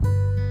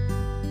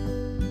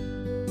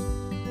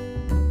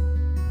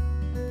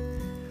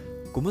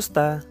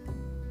Kumusta?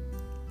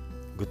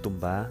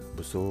 Gutom ba?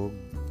 Busog?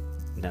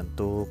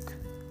 Inantok?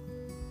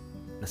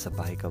 Nasa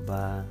bahay ka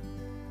ba?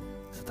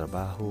 Sa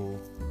trabaho?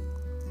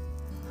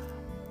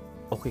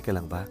 Okay ka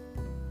lang ba?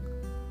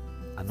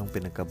 Anong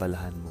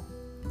pinagkabalahan mo?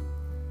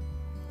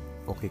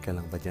 Okay ka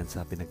lang ba dyan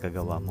sa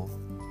pinagkagawa mo?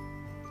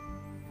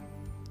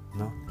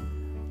 No?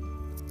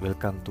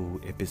 Welcome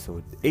to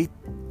episode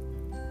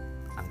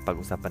 8. Ang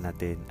pag-usapan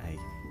natin ay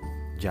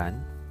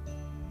John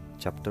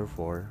chapter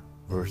 4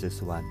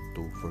 verses 1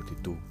 to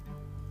 42.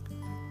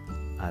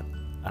 At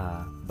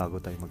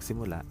bago tayo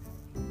magsimula,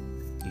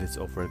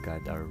 let's offer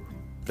God our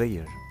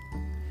prayer.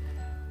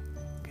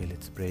 Okay,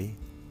 let's pray.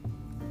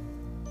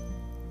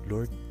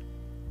 Lord,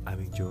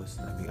 aming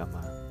Diyos, aming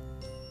Ama,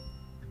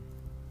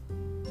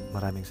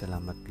 maraming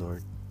salamat,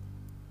 Lord,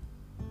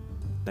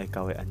 na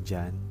Ikaw ay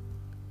andyan,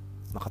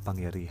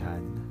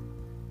 makapangyarihan,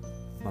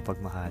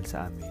 mapagmahal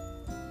sa amin.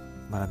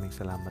 Maraming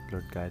salamat,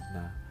 Lord God,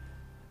 na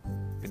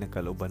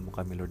pinagkalooban mo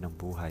kami, Lord, ng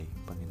buhay,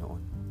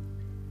 Panginoon.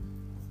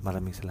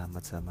 Maraming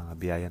salamat sa mga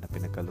biyaya na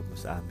pinagkaloob mo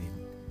sa amin.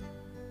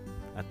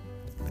 At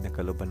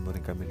pinagkalooban mo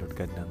rin kami, Lord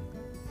God, ng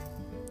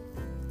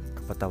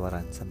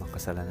kapatawaran sa mga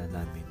kasalanan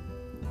namin.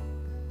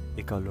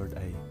 Ikaw, Lord,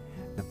 ay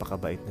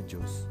napakabait na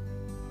Diyos.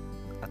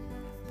 At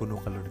puno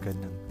ka, Lord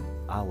God, ng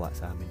awa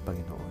sa amin,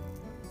 Panginoon.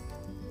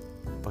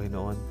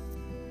 Panginoon,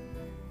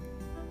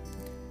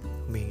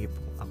 humingi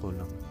po ako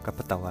ng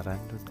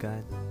kapatawaran, Lord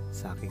God,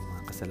 sa aking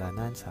mga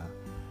kasalanan, sa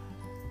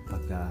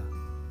pag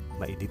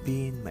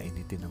mainitin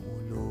ng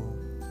ulo,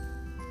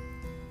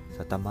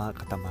 sa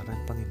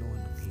katamaran, Panginoon,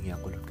 humingi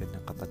ako, Lord God,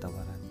 ng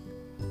kapatawaran.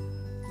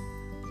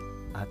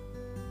 At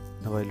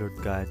naway, Lord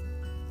God,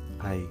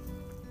 ay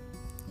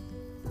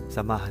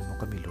samahan mo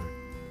kami, Lord,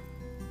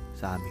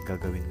 sa aming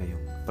gagawin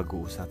ngayong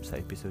pag-uusap sa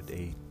episode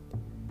 8.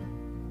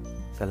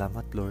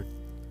 Salamat, Lord,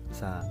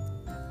 sa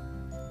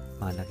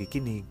mga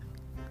nakikinig.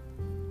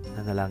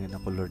 Nanalangin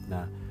ako, Lord,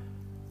 na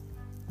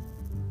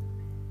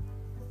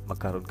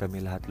magkaroon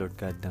kami lahat, Lord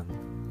God, ng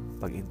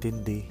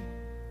pag-intindi,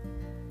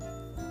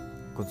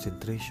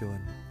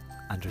 concentration,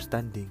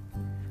 understanding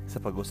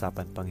sa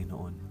pag-usapan,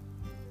 Panginoon.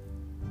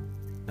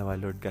 Nawa,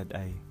 Lord God,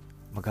 ay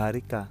maghari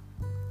ka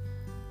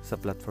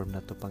sa platform na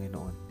to,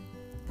 Panginoon.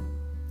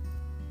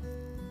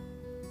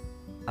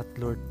 At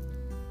Lord,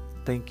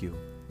 thank you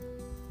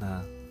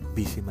na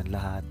busy man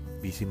lahat,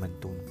 busy man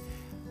tong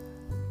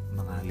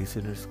mga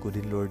listeners ko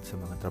din, Lord,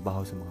 sa mga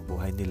trabaho, sa mga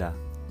buhay nila.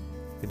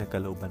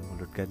 Pinagkalooban mo,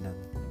 Lord God, ng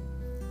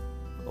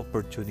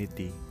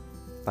opportunity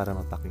para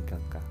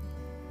mapakinggan ka.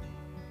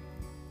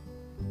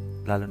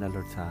 Lalo na,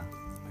 Lord, sa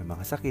may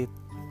mga sakit,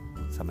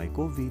 sa may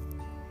COVID.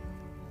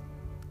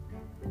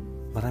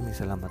 Maraming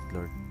salamat,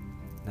 Lord,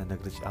 na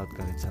nag-reach out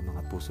ka rin sa mga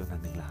puso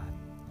naming lahat.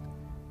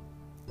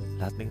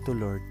 Lahat ng ito,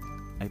 Lord,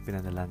 ay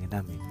pinanalangin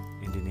namin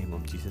in the name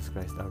of Jesus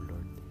Christ our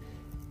Lord.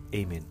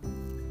 Amen.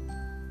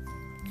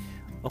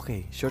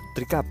 Okay, short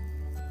recap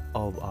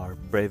of our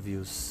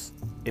previous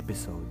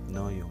episode,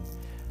 no, yung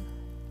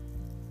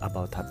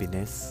about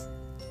happiness,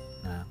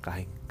 na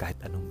kahit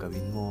anong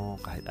gawin mo,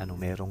 kahit anong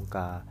meron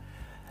ka,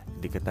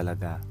 hindi ka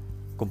talaga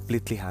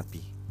completely happy,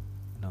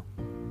 no,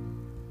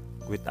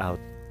 without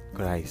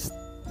Christ.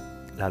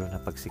 Lalo na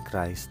pag si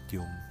Christ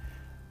yung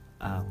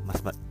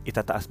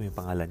itataas mo yung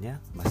pangalan niya,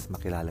 mas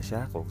makilala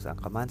siya kung saan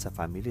ka man, sa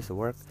family, sa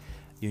work,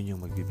 yun yung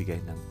magbibigay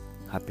ng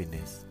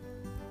happiness.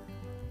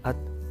 At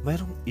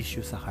mayroong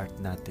issue sa heart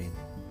natin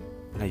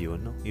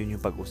ngayon, no? Yun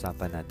yung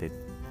pag-usapan natin.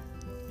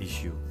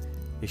 Issue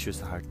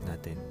sa heart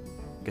natin.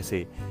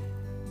 Kasi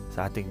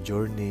sa ating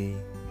journey,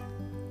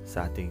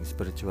 sa ating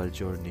spiritual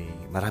journey,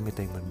 marami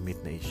tayong mamimit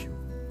na issue.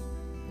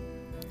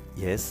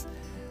 Yes.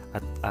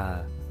 At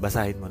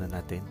basahin muna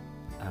natin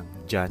ang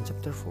John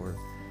chapter 4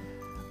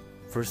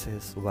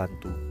 verses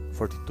 1 to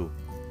 42.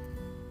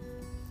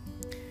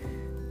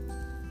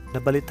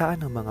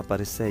 Nabalitaan ng mga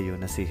Pariseo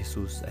na si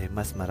Jesus ay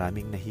mas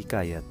maraming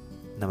nahikayat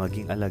na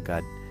maging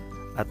alagad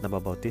at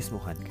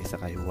nababautismuhan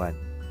kaysa kay Juan.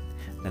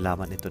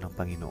 Nalaman ito ng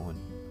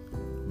Panginoon.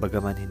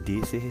 Bagaman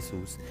hindi si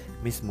Jesus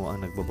mismo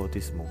ang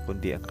nagbabautismo,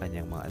 kundi ang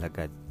kanyang mga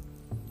alagad.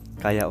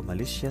 Kaya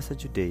umalis siya sa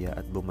Judea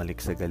at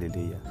bumalik sa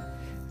Galilea.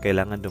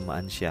 Kailangan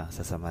dumaan siya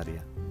sa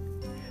Samaria.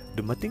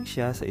 Dumating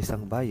siya sa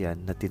isang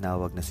bayan na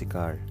tinawag na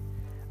Sicar.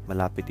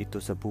 Malapit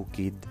ito sa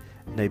bukid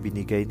na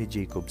ibinigay ni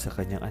Jacob sa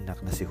kanyang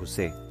anak na si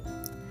Jose.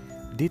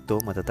 Dito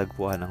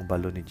matatagpuan ang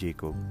balon ni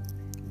Jacob.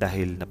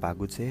 Dahil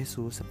napagod si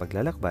Jesus sa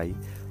paglalakbay,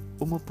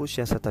 umupo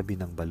siya sa tabi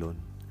ng balon.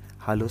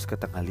 Halos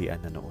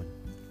katanghalian na noon.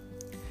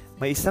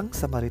 May isang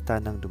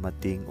Samaritanang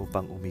dumating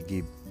upang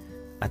umigib,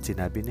 at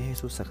sinabi ni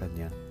Jesus sa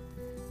kanya,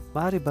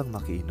 "Maaari bang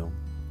makiinom?"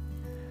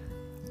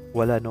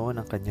 Wala noon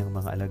ang kanyang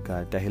mga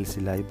alagad dahil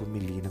sila ay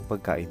bumili ng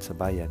pagkain sa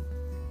bayan.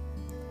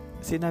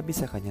 Sinabi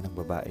sa kanya ng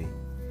babae,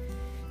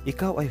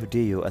 "Ikaw ay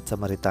Hudeo at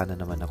Samaritana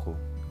naman ako.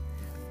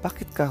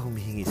 Bakit ka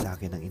humihingi sa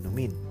akin ng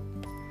inumin?"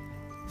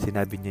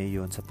 Sinabi niya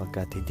iyon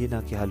sapagkat hindi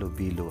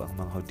nakihalubilo ang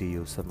mga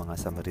Hudeo sa mga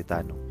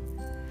Samaritano.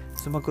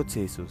 Sumagot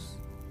si Jesus,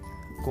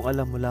 "Kung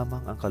alam mo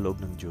lamang ang kaloob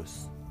ng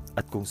Diyos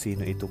at kung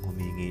sino itong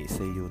humingi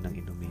sa iyo ng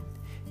inumin,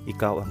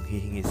 ikaw ang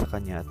hihingi sa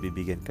kanya at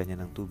bibigyan kanya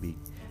ng tubig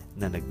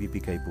na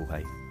nagbibigay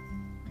buhay.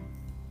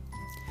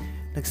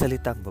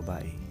 Nagsalita ang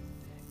babae,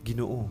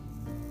 Ginoo,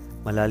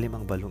 malalim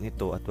ang balong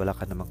ito at wala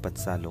ka namang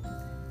pansalok.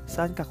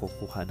 Saan ka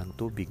kukuha ng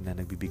tubig na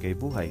nagbibigay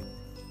buhay?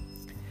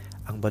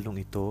 Ang balong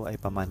ito ay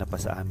pamana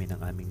pa sa amin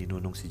ng aming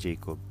ninunong si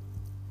Jacob.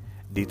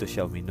 Dito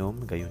siya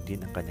uminom, gayon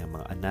din ang kanyang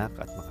mga anak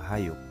at mga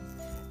hayop.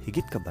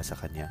 Higit ka ba sa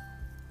kanya?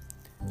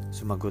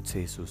 Sumagot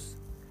si Jesus,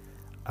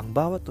 ang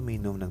bawat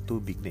uminom ng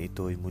tubig na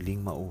ito ay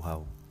muling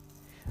mauhaw.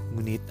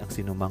 Ngunit ang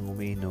sinumang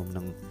umiinom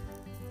ng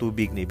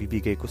tubig na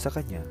ibibigay ko sa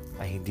kanya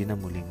ay hindi na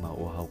muling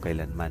mauhaw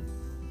kailanman.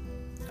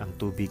 Ang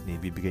tubig na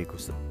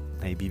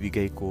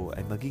ibibigay ko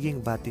ay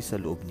magiging batis sa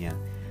loob niya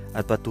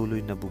at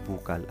patuloy na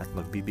bubukal at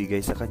magbibigay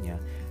sa kanya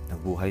ng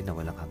buhay na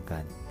walang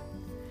hanggan.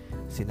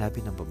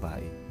 Sinabi ng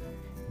babae,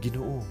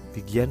 Ginoo,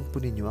 bigyan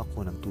po ninyo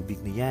ako ng tubig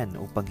na yan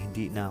upang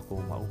hindi na ako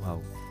mauhaw.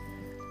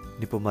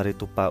 Ni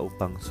pumarito pa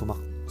upang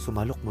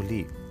sumalok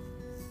muli.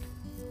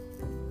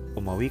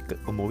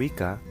 Umuwi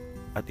ka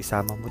at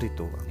isama mo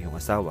rito ang iyong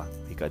asawa,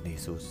 wika ni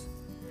Jesus.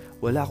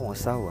 Wala akong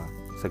asawa,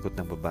 sagot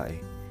ng babae.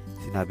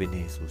 Sinabi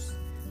ni Jesus,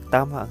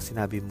 tama ang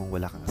sinabi mong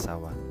wala kang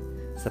asawa,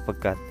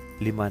 sapagkat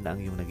 5 na ang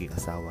iyong naging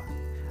asawa,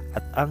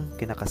 at ang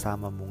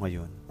kinakasama mo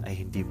ngayon ay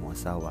hindi mo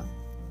asawa.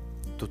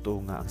 Totoo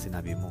nga ang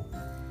sinabi mo.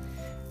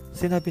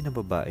 Sinabi ng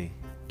babae,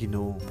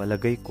 Ginoo,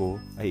 palagay ko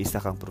ay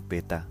isa kang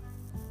propeta.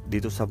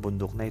 Dito sa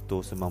bundok na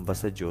ito, sumamba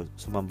sa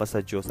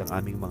Diyos ang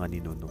aming mga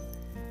ninuno.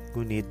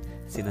 Ngunit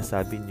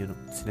sinasabi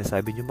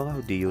niyo mga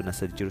Hudiyo na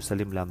sa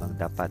Jerusalem lamang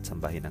dapat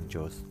sambahin ang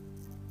Diyos.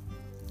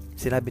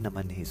 Sinabi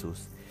naman ni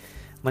Jesus,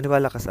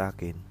 maniwala ka sa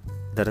akin,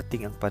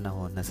 darating ang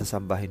panahon na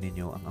sasambahin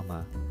ninyo ang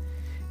Ama,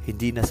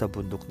 hindi na sa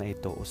bundok na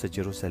ito o sa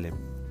Jerusalem.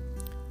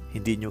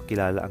 Hindi niyo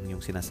kilala ang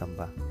iyong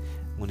sinasamba,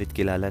 ngunit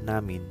kilala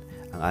namin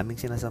ang aming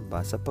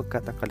sinasamba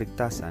sapagkat ang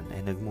kaligtasan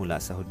ay nagmula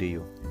sa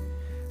Hudiyo.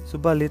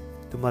 Subalit,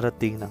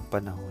 dumarating na ang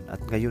panahon at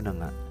ngayon na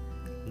nga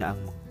na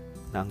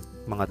ang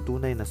mga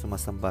tunay na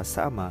sumasamba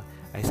sa Ama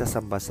ay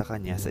sasamba sa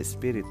Kanya sa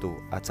Espiritu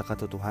at sa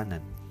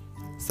katotohanan,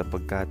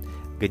 sapagkat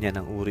ganyan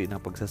ang uri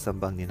ng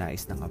pagsasambang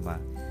ninais ng Ama.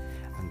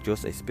 Ang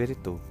Diyos ay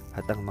Espiritu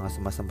at ang mga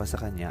sumasamba sa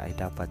Kanya ay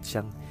dapat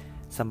siyang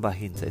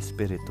sambahin sa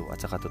Espiritu at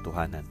sa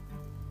katotohanan.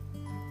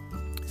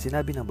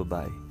 Sinabi ng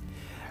babae,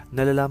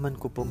 nalalaman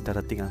ko pong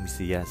darating ang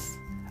Mesiyas,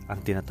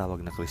 ang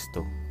tinatawag na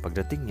Kristo.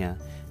 Pagdating niya,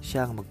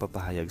 siya ang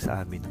magpapahayag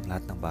sa amin ng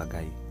lahat ng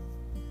bagay.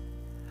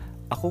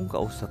 Akong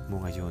kausap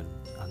mo ngayon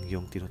ang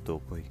iyong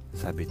tinutukoy,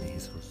 sabi ni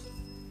Jesus.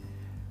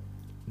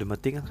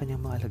 Dumating ang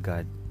kanyang mga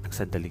alagad ng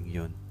sandaling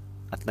iyon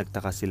at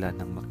nagtaka sila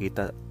nang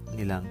makita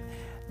nilang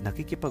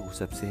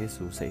nakikipag-usap si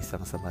Jesus sa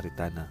isang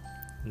Samaritana.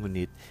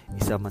 Ngunit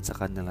isa man sa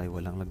kanila ay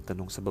walang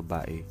nagtanong sa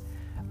babae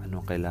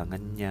anong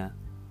kailangan niya.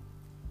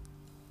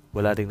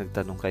 Wala ring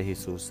nagtanong kay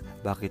Jesus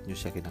bakit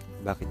niya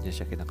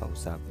siya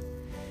kinakausap.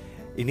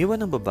 Iniwan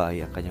ng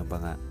babae ang kanyang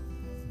banga,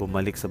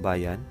 bumalik sa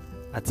bayan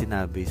at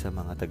sinabi sa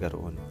mga taga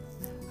roon,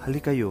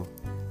 halikayo,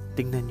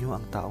 tingnan niyo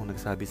ang taong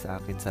nagsabi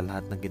sa akin sa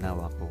lahat ng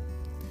ginawa ko.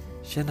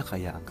 Siya na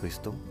kaya ang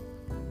Kristo?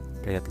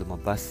 Kaya't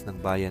lumabas ng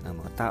bayan ang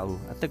mga tao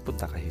at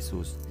nagpunta kay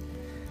Jesus.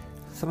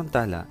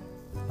 Samantala,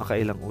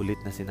 makailang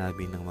ulit na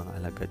sinabi ng mga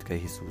alagad kay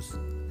Jesus,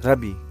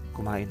 Rabbi,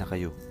 kumain na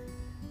kayo.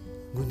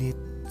 Ngunit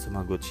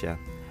sumagot siya,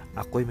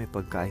 ako'y may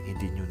pagkain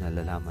hindi niyo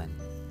nalalaman.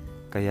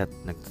 Kaya't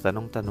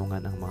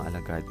nagtatanong-tanungan ang mga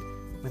alagad,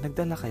 may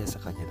nagdala kaya sa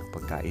kanya ng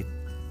pagkain?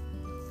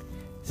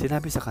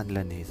 Sinabi sa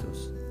kanila ni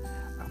Jesus,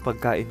 ang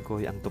pagkain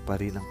ko ay ang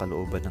tuparin ng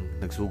kalooban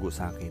ng nagsugo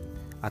sa akin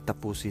at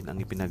tapusin ang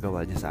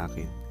ipinagawa niya sa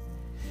akin.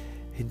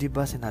 Hindi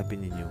ba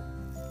sinabi ninyo,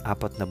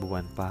 4 na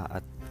buwan pa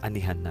at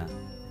anihan na?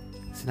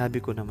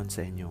 Sinabi ko naman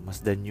sa inyo,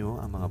 masdan niyo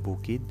ang mga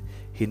bukid,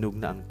 hinog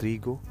na ang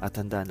trigo at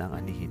handa na ang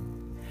anihin.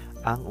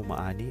 Ang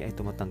umaani ay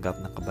tumatanggap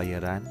ng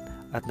kabayaran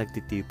at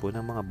nagtitipo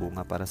ng mga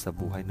bunga para sa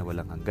buhay na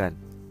walang hanggan.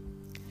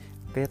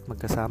 Kaya't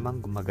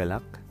magkasamang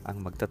gumagalak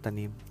ang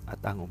magtatanim at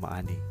ang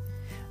umaani.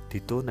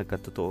 Dito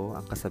nagkatotoo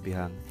ang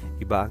kasabihang,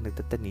 iba ang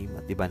nagtatanim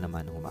at iba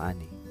naman ang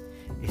umaani.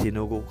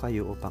 Isinugo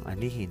kayo upang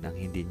anihin ang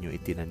hindi nyo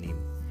itinanim.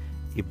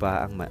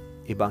 Iba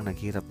ang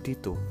naghirap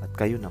dito at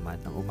kayo naman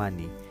ang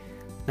umani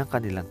ng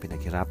kanilang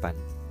pinaghirapan.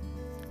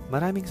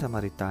 Maraming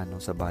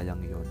Samaritano sa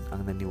bayang iyon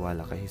ang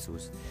naniwala kay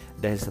Jesus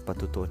dahil sa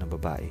patutuo ng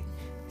babae.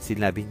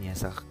 Sinabi niya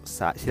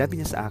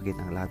sa akin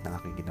ang lahat ng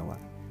aking ginawa.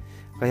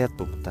 Kaya't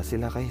pumunta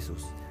sila kay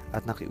Jesus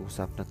at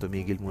nakiusap na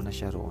tumigil muna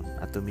siya roon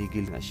at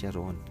tumigil nga siya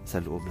roon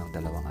sa loob ng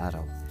 2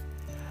 araw.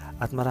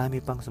 At marami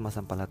pang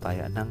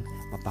sumasampalataya nang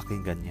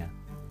mapakinggan niya.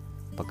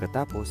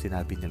 Pagkatapos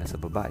sinabi nila sa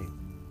babae,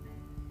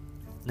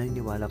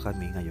 naniniwala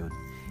kami ngayon,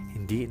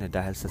 hindi na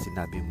dahil sa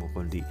sinabi mo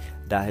kundi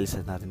dahil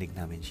sa narinig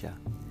namin siya.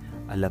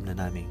 Alam na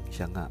namin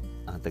siya nga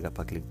ang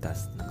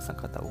tagapagligtas ng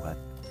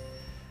sangkatauhan.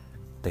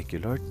 Thank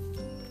you, Lord.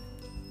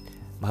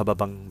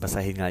 Mahababang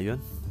basahin ngayon.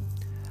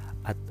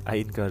 At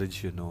I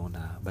encourage you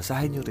na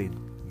basahin nyo rin.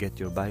 Get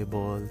your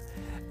Bible,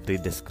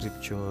 read the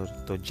scripture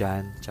to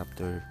John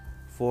chapter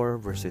 4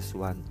 verses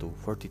 1 to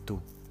 42.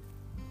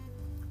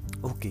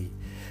 Okay,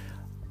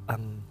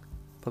 ang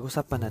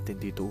pag-usapan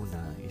natin dito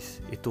una is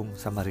itong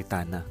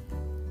Samaritana,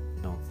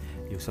 no?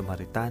 Yung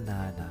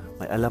Samaritana na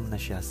may alam na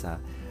siya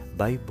sa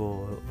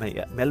Bible, may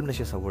alam na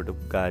siya sa Word of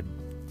God,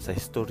 sa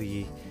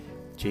history,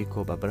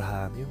 Jacob,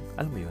 Abraham, yung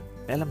alam mo yun,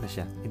 may alam na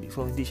siya.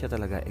 Hindi siya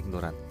talaga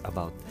ignorant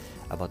about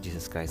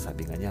Jesus Christ.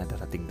 Sabi nga niya,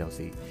 darating daw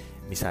si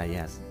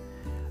Mesias.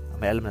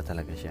 May alam na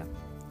talaga siya.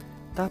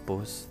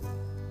 Tapos,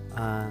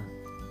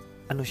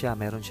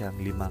 meron siyang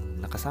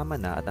 5 nakasama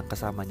na, at ang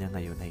kasama niya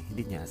ngayon ay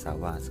hindi niya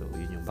asawa. So,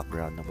 yun yung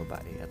background ng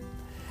babae. At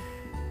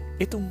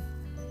itong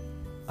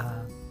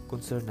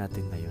concern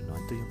natin ngayon, no?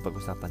 Ito yung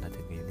pag-usapan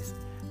natin ngayon is,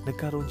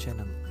 nagkaroon siya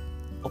ng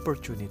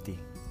opportunity,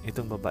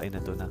 itong babae na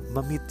to, na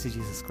ma-meet si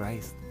Jesus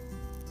Christ.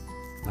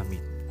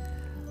 Ma-meet.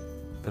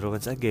 Pero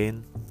once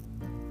again,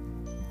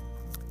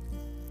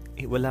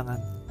 wala nga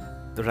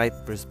the right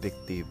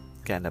perspective.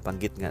 Kaya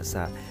nabanggit nga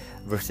sa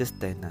verses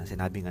 10 na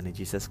sinabi nga ni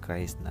Jesus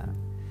Christ na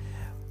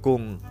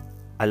kung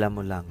alam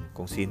mo lang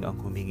kung sino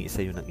ang humingi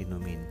sa iyo ng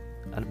inumin,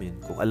 alam mo yun,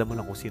 kung alam mo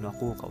lang kung sino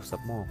ako, kausap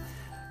mo,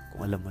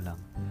 kung alam mo lang,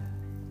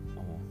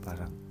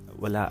 parang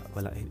wala,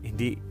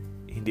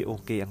 hindi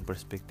okay ang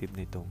perspective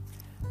nitong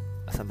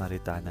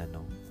Samaritana,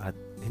 no? At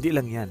hindi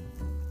lang yan,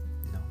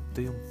 no?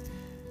 Ito yung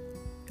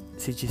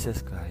si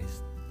Jesus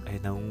Christ ay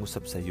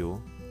nangungusap sa iyo.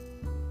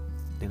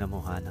 Tingnan mo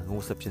ha,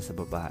 nangungusap siya sa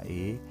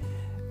babae,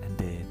 and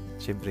then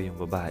syempre yung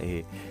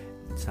babae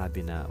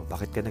sabi na,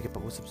 bakit ka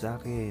nakipag-usap sa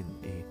akin?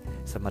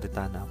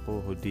 Samaritana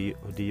ako,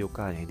 Hudiyo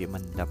ka, hindi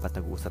man dapat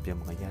nag-uusap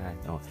yung mga yan.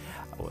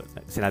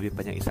 Sinabi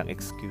pa niya isang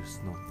excuse,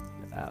 no?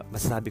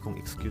 Masasabi kong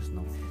excuse,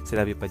 no?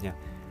 Sinabi pa niya,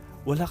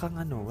 wala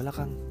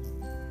kang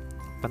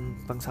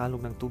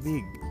pangsalog ng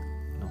tubig,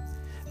 no?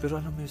 Pero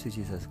alam mo yun, si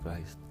Jesus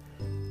Christ,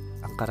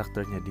 ang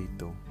karakter niya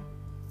dito,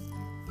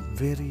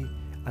 very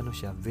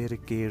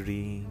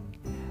caring,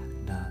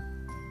 na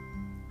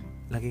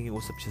laging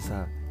iusap siya sa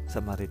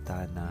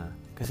Samaritana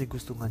kasi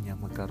gusto nga niya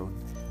magkaroon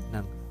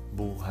ng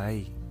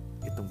buhay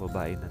itong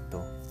babae na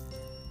to.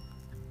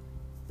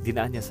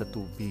 Dinaan niya sa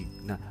tubig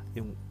na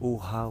yung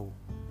uhaw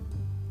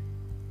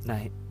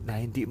na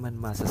hindi man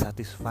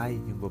masasatisfy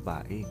yung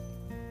babae.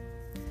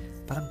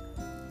 Parang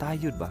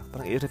tayo ba?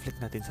 Parang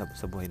i-reflect natin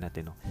sa buhay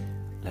natin, no?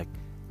 Like,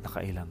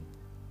 nakailang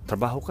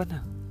trabaho ka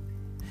na,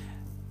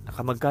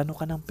 nakamagkano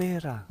ka ng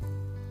pera,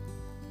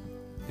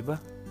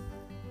 diba?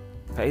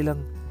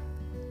 Nakailang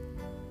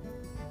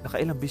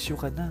bisyo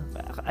ka na.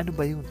 Ano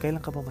ba yun?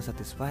 Kailan ka ba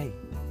masatisfy?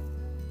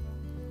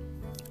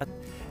 At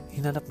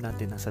hinanap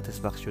natin ang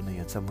satisfaction na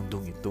yan sa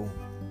mundong ito,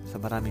 sa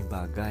maraming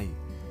bagay,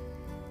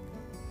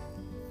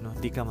 no?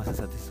 Di ka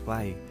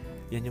masasatisfy.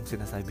 Yan yung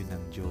sinasabi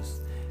ng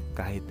Diyos.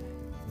 Kahit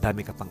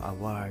dami ka pang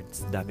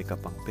awards, dami ka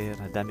pang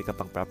pera, dami ka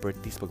pang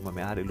properties,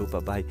 pagmamayari, lupa,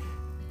 bahay,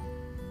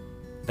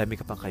 dami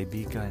ka pang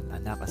kaibigan,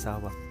 anak,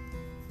 asawa,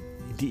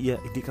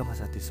 hindi ka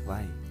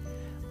masatisfy.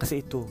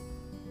 Kasi ito,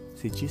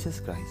 si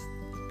Jesus Christ,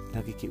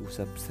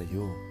 nakikiusap sa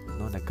iyo,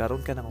 no? Nagkaroon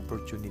ka ng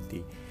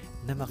opportunity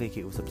na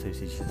makikiusap sa iyo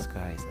si Jesus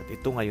Christ. At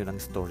ito ngayon ang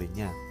story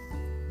niya.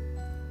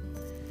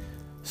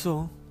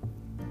 So,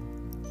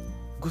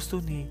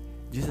 gusto ni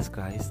Jesus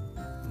Christ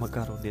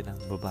magkaroon din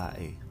ng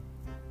babae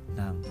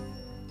ng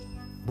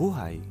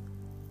buhay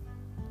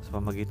sa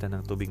pamagitan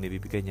ng tubig na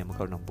ibibigay niya,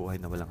 magkaroon ng buhay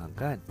na walang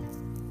hanggan.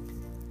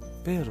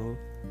 Pero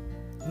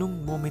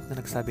nung moment na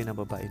nagsabi ng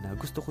babae na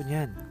gusto ko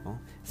niyan, no?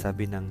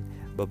 Sabi ng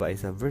babae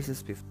sa verses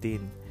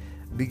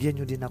 15,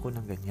 bigyan nyo din ako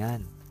ng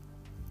ganyan.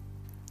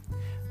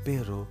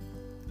 Pero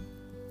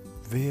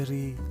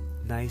very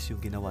nice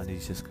yung ginawa ni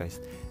Jesus Christ.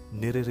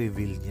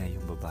 Nire-reveal niya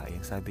yung babae.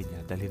 Ang sabi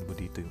niya, dalhin mo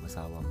dito yung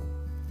asawa mo.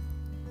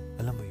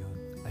 Alam mo yun,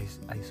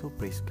 I so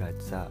praise God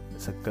sa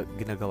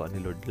ginagawa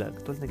ni Lord.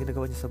 Tulad na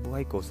ginagawa niya sa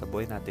buhay ko, sa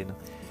buhay natin, no?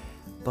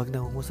 Pag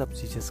nangungusap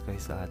si Jesus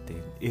Christ sa atin,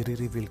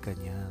 i-reveal ka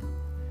niya.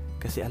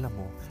 Kasi alam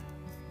mo,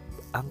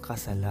 ang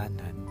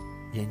kasalanan,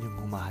 yan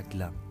yung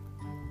humahadlang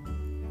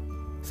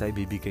sa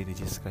ibibigay ni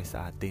Jesus Christ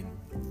sa atin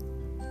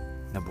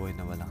na buhay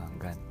na walang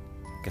hanggan.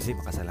 Kasi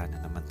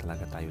makasalanan naman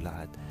talaga tayo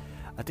lahat.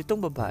 At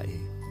itong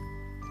babae,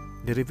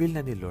 nireveal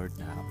na ni Lord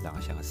na wala ka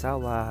siyang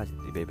asawa,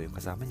 iba-iba yung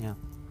kasama niya.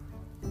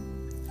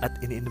 At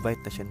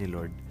ini-invite na siya ni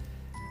Lord.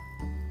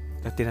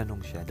 At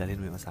tinanong siya, dalhin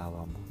mo yung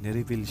asawa mo.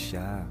 Nireveal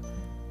siya.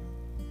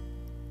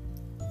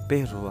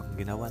 Pero ang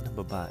ginawa ng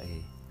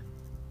babae,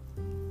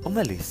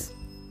 umalis.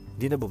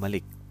 Hindi na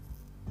bumalik.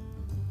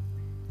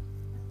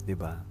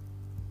 Diba?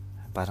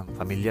 Parang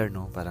familiar,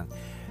 no? Parang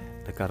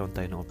nagkaroon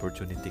tayo ng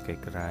opportunity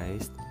kay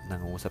Christ,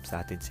 nangungusap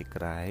sa atin si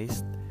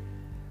Christ,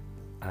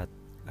 at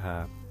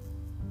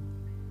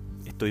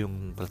ito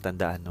yung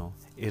palatandaan, no?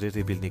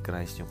 I-reveal ni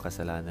Christ yung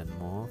kasalanan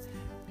mo.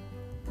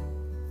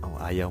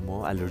 Ayaw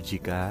mo, allergy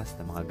ka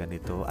sa mga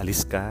ganito,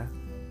 alis ka,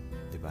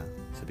 diba?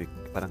 Sabi,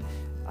 parang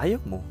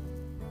ayaw mo.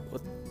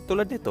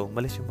 Tulad nito,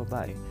 malis yung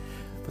babae.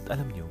 But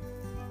alam nyo,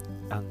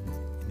 ang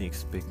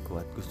ini-expect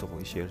ko at gusto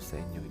kong i-share sa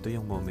inyo, ito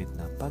yung moment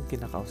na pag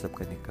kinakausap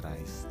ka ni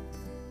Christ,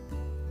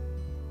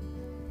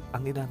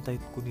 ang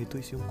inantay ko nito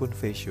is yung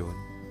confession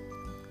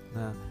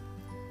na,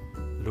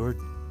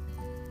 Lord,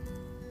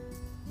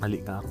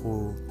 mali nga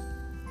ako,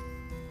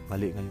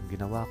 mali nga yung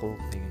ginawa ko,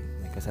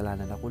 may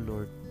kasalanan ako,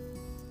 Lord.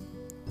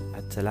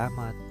 At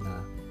salamat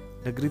na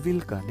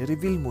nag-reveal ka,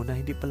 ni-reveal mo na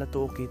hindi pala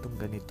to okay itong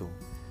ganito.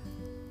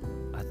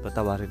 At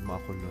patawarin mo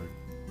ako, Lord.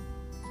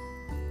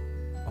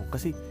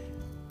 Kasi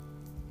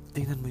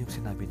tingnan mo yung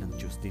sinabi ng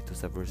Diyos dito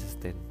sa verses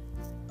 10.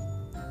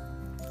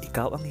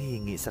 Ikaw ang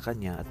hihingi sa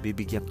Kanya at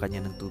bibigyan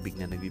Kanya ng tubig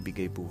na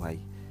nagbibigay buhay.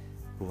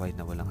 Buhay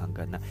na walang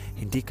hanggan, na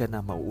hindi ka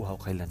na mauuhaw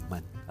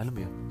kailanman. Alam mo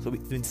yun? So,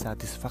 it means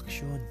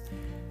satisfaction.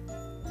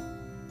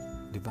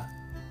 Diba?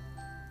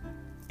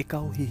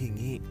 Ikaw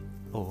hihingi.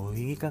 Oo,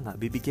 hingi ka nga,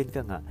 bibigyan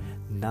ka nga.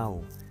 Now,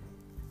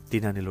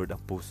 tingnan ni Lord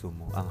ang puso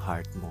mo, ang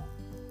heart mo.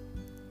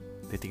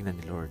 Titingnan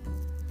ni Lord.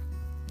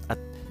 At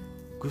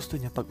gusto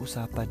niya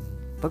pag-usapan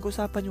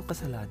yung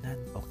kasalanan.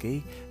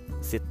 Okay?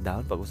 Sit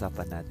down,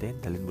 pag-usapan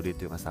natin. Dalhin mo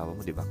dito yung asawa mo,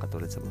 di ba?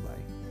 Katulad sa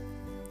babae.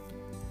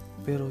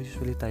 Pero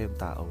usually tayong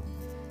tao,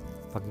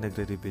 pag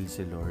nagre-reveal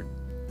si Lord,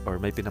 or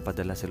may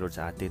pinapadala si Lord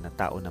sa atin na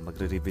tao na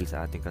magre-reveal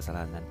sa ating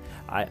kasalanan,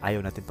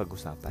 ayaw natin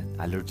pag-usapan.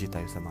 Allergy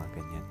tayo sa mga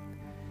ganyan.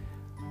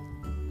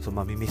 So,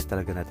 mamimiss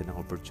talaga natin ang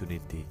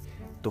opportunity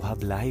to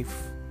have life.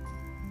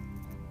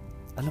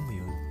 Alam mo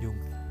yun, yung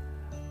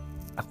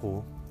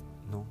ako,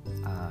 no,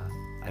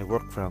 I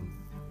work from,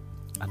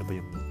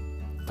 yung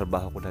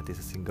trabaho ko dati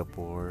sa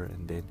Singapore,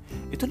 and then,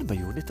 ito na ba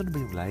yung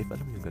life?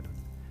 Alam mo yung ganun?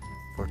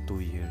 For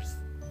 2 years.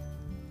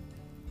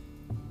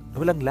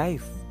 Walang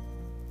life.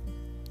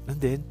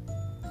 And then,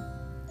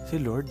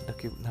 si Lord,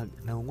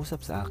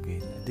 nangungusap sa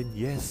akin, and then,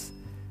 yes,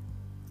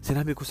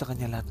 sinabi ko sa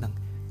Kanya lahat ng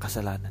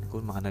kasalanan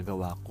ko, mga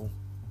nagawa ko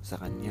sa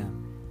Kanya.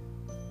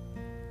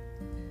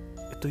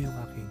 Ito yung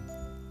aking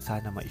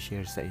sana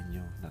ma-share sa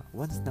inyo, na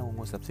once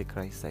nangungusap si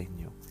Christ sa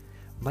inyo,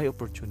 may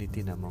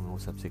opportunity na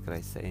mangungusap si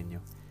Christ sa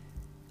inyo.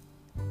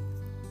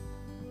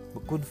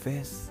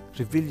 Confess.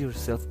 Reveal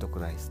yourself to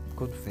Christ.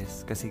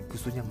 Confess. Kasi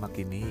gusto niyang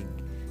makinig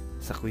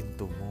sa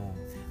kwento mo.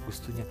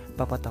 Gusto niya,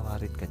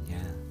 papatawarin ka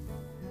niya.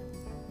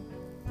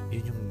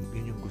 Yun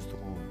yung gusto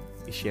ko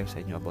i-share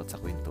sa inyo about sa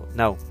kwento.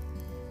 Now,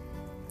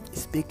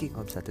 speaking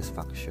of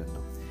satisfaction,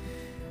 no?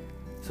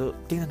 So,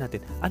 tingnan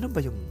natin, ano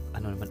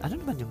naman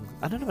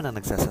ang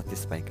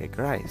nagsasatisfy kay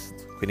Christ?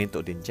 Kininto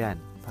din dyan,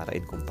 para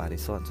in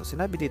comparison. So,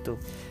 sinabi dito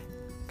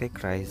kay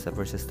Christ sa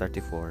verses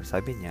 34,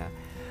 sabi niya,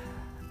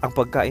 ang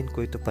pagkain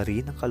ko ito pa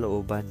rin ang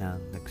kalooban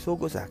ng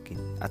nagsugo sa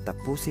akin at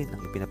tapusin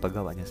ang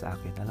ipinapagawa niya sa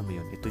akin. Alam mo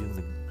yun, ito yung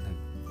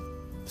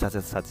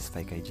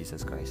satisfy kay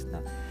Jesus Christ,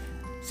 na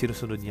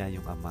sinusunod niya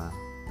yung Ama,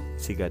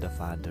 si God the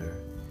Father,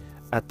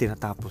 at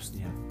tinatapos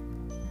niya.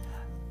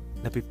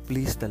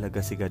 Napiplease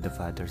talaga si God the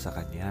Father sa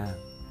Kanya.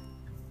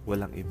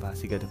 Walang iba,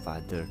 si God the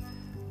Father.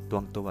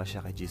 Tuwang-tuwa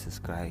siya kay Jesus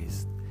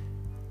Christ.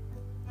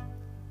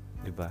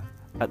 Diba?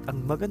 At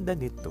ang maganda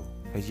nito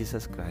kay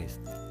Jesus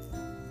Christ,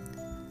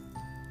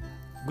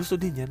 gusto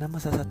din niya na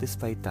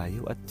masasatisfy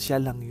tayo at siya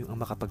lang yung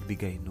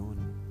makapagbigay nun.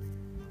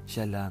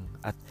 Siya lang.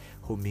 At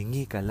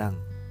humingi ka lang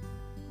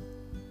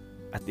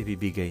at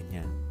ibibigay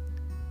niya.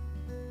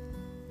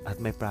 At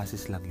may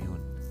process lang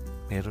yun.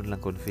 Meron lang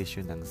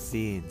confession ng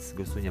sins.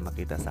 Gusto niya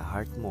makita sa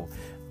heart mo.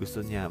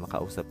 Gusto niya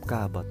makausap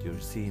ka about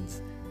your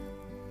sins.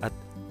 At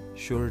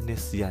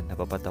sureness yan na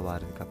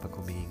papatawarin ka pag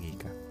humihingi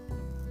ka.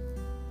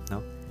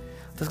 No?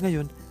 Tapos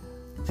ngayon,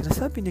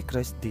 sinasabi ni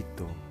Christ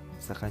dito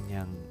sa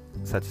kanyang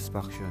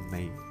satisfaction,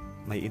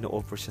 may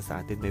ino-offer siya sa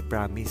atin, may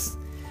promise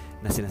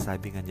na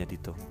sinasabi nga niya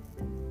dito.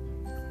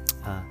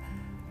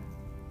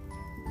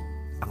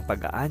 Ang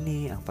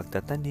pag-aani, ang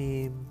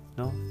pagtatanim,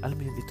 no? Alam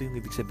mo yun, ito yung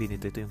ibig sabihin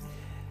nito. Ito yung,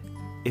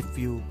 if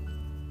you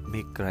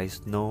make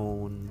Christ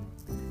known,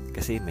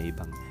 kasi may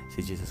ibang,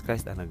 si Jesus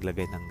Christ ang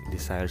naglagay ng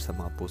desire sa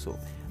mga puso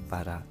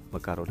para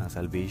magkaroon ng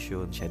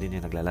salvation. Siya din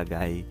yung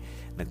naglalagay,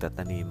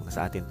 nagtatanim.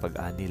 Sa atin,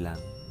 pag-ani lang.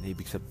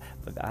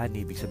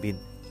 Pag-ani, ibig sabihin,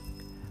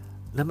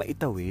 na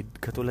maitawid,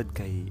 katulad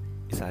kay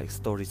isa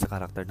story sa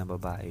karakter ng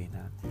babae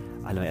na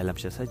alam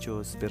siya sa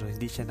Diyos, pero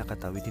hindi siya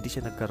nakatawid, hindi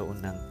siya nagkaroon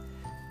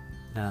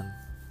ng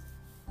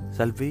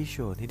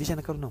salvation, hindi siya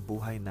nagkaroon ng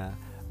buhay na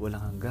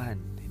walang hanggan,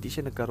 hindi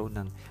siya nagkaroon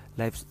ng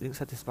life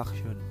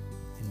satisfaction.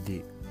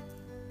 Hindi.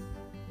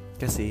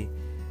 Kasi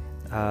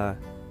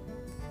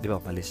di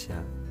ba umalis siya.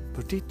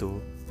 Pero dito,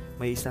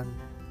 may isang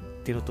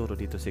tinuturo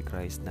dito si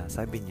Christ na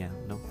sabi niya,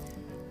 no,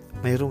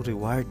 mayroong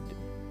reward.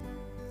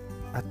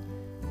 At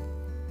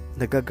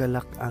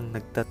nagagalak ang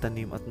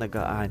nagtatanim at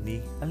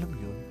nag-aani. Alam mo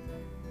yun?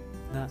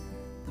 Na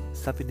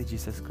sabi ni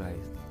Jesus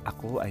Christ,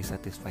 ako ay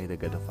satisfied the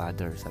God the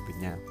Father, sabi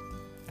niya.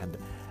 And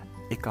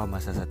ikaw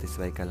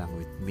masasatisfy ka lang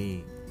with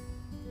me.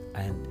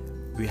 And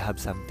we have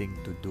something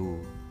to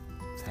do,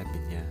 sabi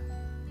niya.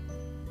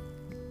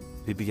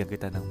 Bibigyan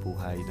kita ng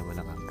buhay na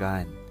walang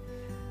hanggan.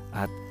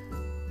 At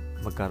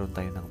magkaroon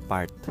tayo ng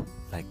part.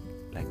 Like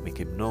make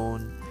Him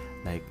known.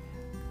 Like,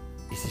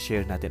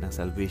 isi-share natin ang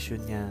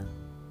salvation niya.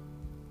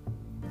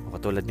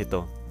 Katulad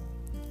nito,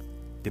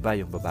 'di ba,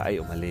 yung babae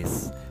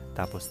umalis,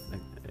 tapos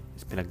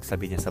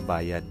pinagsabi niya sa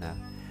bayan na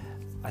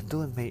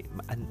andun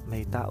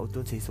may tao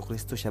doon, si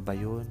Jesucristo, siya ba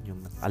yun? Yung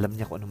alam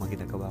niya kung ano mga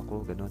ginagawa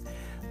ko, ganun.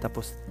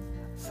 Tapos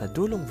sa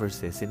dulong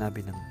verses,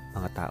 sinabi ng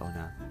mga tao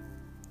na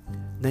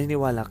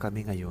naniniwala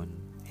kami ngayon,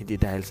 Hindi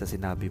dahil sa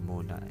sinabi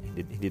mo na,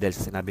 hindi dahil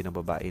sa sinabi ng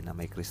babae na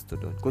may Kristo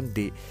doon,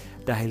 kundi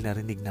dahil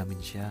narinig namin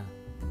siya.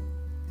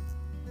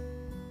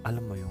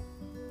 Alam mo yung,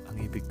 ang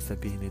ibig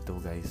sabihin nito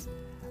guys,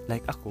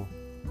 like ako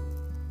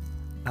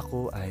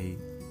ay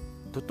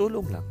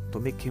tutulong lang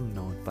to make Him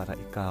known para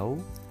ikaw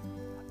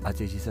at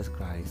si Jesus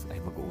Christ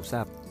ay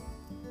mag-uusap.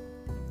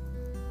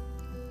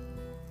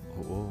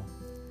 Oo.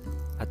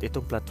 At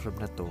itong platform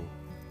na to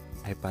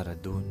ay para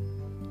dun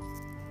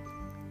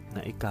na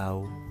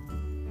ikaw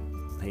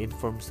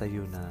na-inform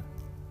sa'yo na,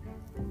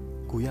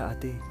 Kuya,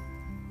 ate,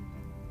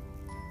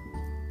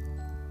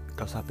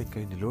 kausapin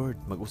kayo ni Lord,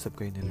 mag-usap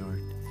kayo ni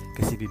Lord,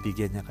 kasi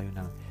bibigyan niya kayo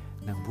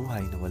ng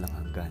buhay na walang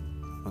hanggan.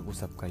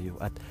 Mag-usap kayo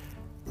at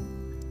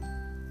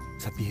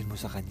sabihin mo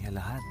sa Kanya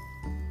lahat.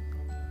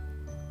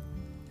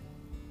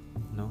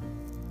 No?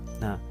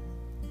 Na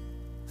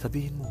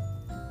sabihin mo,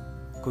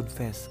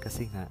 confess,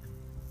 kasi nga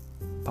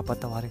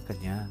papatawarin ka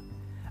niya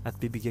at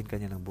bibigyan ka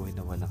niya ng buhay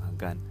na walang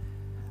hanggan.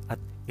 At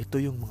ito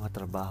yung mga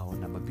trabaho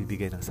na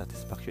magbibigay ng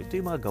satisfaction. Ito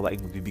yung mga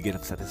gawaing magbibigay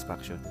ng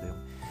satisfaction. Ito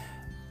yung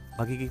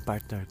magiging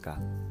partner ka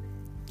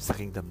sa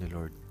kingdom ni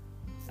Lord.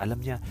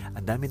 Alam niya,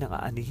 ang dami nang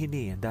aanihin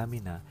eh. Ang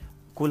dami na,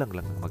 kulang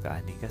lang ng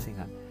mag-aani. Kasi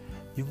nga,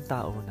 yung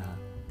tao na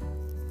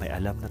may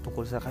alam na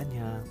tungkol sa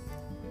Kanya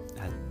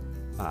at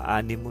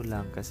maaani mo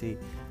lang kasi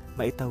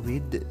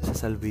maitawid sa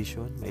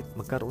salvation,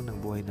 magkaroon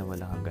ng buhay na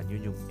walang hanggan.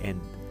 Yun yung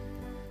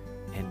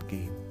end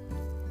game.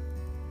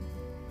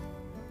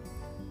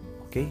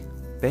 Okay?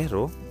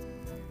 Pero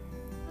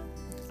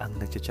ang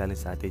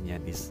nagcha-challenge sa atin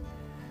yan is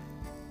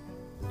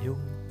yung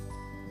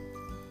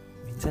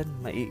minsan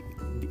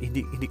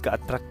hindi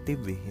ka attractive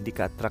eh, hindi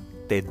ka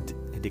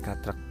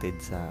attracted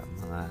sa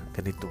mga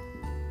ganito,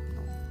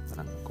 no?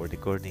 Parang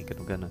corny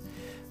gano'n.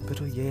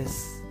 Pero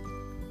yes,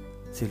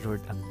 si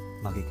Lord ang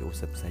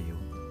makikiusap sa iyo,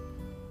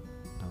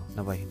 no?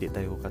 Naway hindi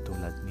tayo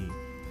katulad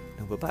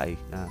ng babae,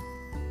 na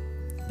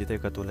hindi tayo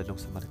katulad ng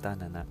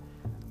Samaritana na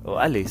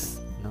alis,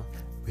 no?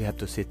 We have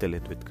to settle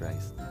it with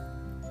Christ.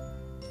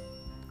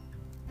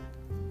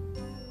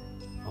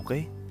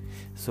 Okay?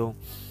 So,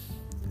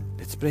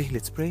 let's pray.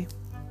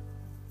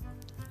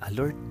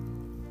 Lord,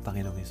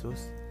 Panginoong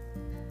Jesus,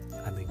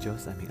 aming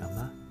Diyos, aming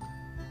Ama,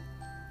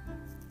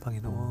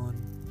 Panginoon,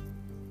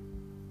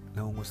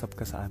 nangungusap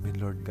ka sa amin,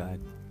 Lord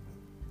God.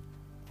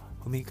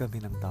 Humingi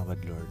kami ng tawad,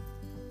 Lord,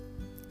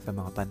 sa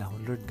mga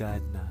panahon, Lord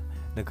God, na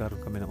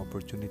nagkaroon kami ng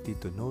opportunity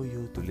to know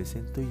you, to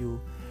listen to you,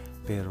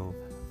 pero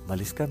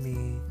malis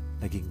kami,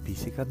 naging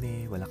busy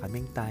kami, wala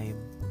kaming time.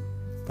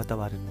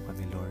 Patawarin mo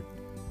kami, Lord.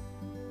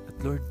 At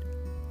Lord,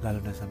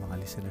 lalo na sa mga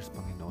listeners,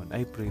 Panginoon,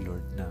 I pray,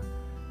 Lord, na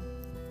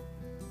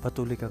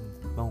patuloy kang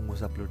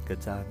mangungusap, Lord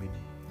God, sa amin,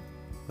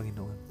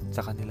 Panginoon,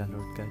 sa kanila,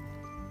 Lord God.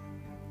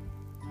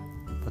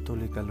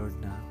 Patuloy ka, Lord,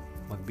 na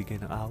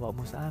magbigay ng awa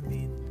mo sa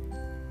amin,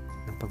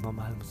 ng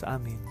pagmamahal mo sa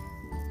amin.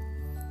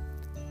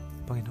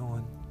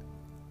 Panginoon,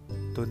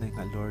 tunay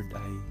nga, Lord,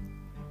 ay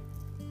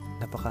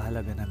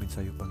napakahalaga namin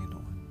sa iyo, Panginoon.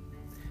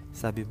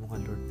 Sabi mo nga,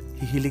 Lord,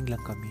 hihiling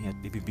lang kami at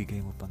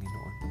ibibigay mo,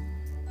 Panginoon.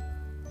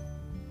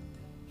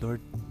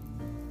 Lord,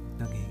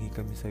 nanghihingi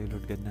kami sa iyo,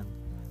 Lord God, ng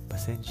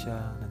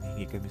pasensya,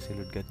 nanghihingi kami sa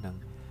iyo, Lord God, ng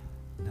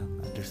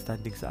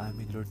understanding sa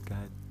amin, Lord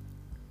God.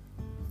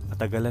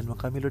 Matagalan mo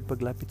kami, Lord,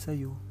 paglapit sa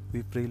iyo.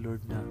 We pray,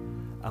 Lord, na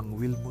ang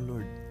will mo,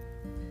 Lord,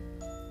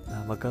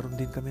 na magkaroon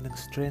din kami ng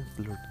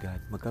strength, Lord God.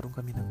 Magkaroon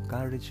kami ng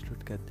courage,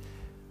 Lord God,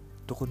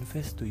 to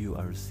confess to you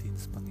our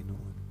sins,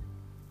 Panginoon.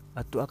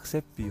 At to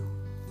accept you.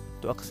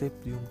 To accept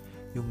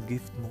yung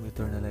gift mong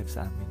eternal life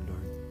sa amin,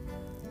 Lord.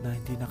 Na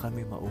hindi na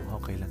kami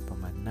mauhaw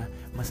kailanpaman, na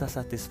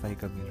masasatisfy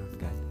kami, Lord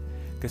God.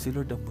 Kasi,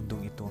 Lord, ang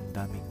mundong ito, ang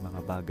daming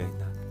mga bagay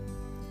na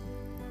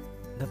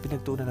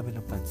pinagtuunan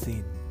namin ng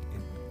pansin.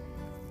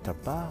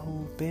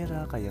 Trabaho,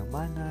 pera,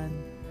 kayamanan,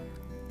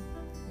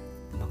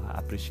 mga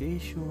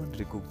appreciation,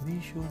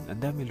 recognition,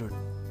 ang dami, Lord.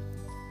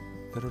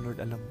 Pero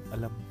Lord,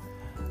 alam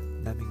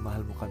naming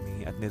mahal mo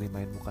kami at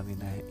niremind mo kami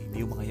na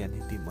hindi yung mga yan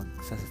hindi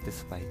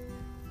magsasatisfy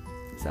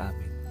sa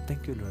amin.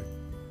 Thank you, Lord.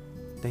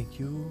 Thank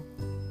you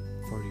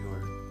for your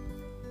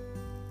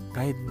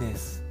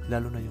kindness,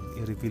 lalo na yung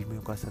i-reveal mo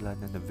yung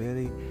kasalanan na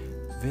very,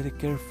 very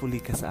carefully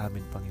ka sa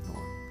amin,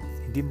 Panginoon.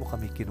 Hindi mo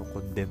kami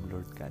kinukondemn,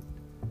 Lord God.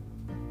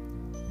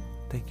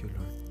 Thank you,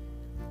 Lord.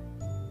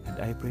 And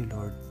I pray,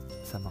 Lord,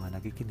 sa mga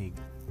nakikinig,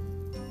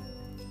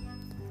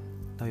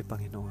 naway,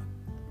 Panginoon,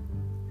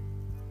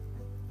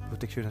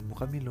 proteksyonan mo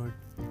kami, Lord.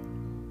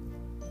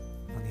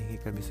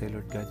 Manghingi kami sa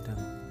Lord God ng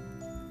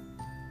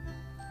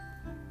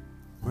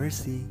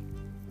mercy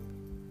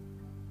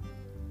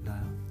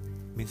na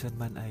minsan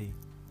man ay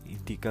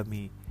hindi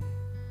kami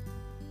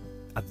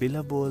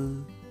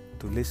available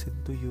to listen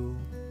to you,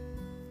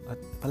 at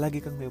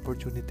palagi kang may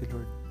opportunity,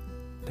 Lord.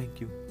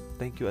 Thank you.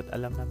 Thank you, at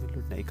alam namin,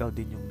 Lord, na ikaw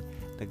din yung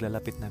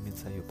naglalapit namin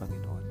sa iyo,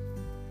 Panginoon.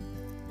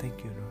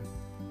 Thank you, Lord.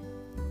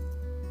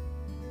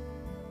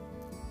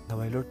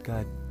 Naway, Lord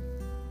God,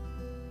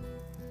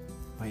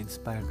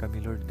 ma-inspire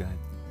kami, Lord God,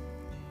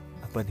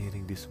 upon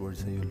hearing this word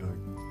sa iyo,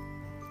 Lord.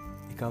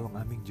 Ikaw ang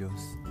aming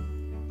Diyos.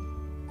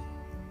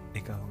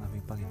 Ikaw ang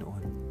aming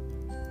Panginoon.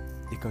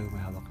 ikaw yung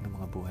may hawak ng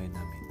mga buhay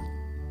namin.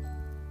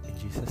 In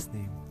Jesus'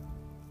 name,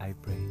 I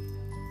pray.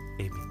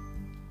 Amen.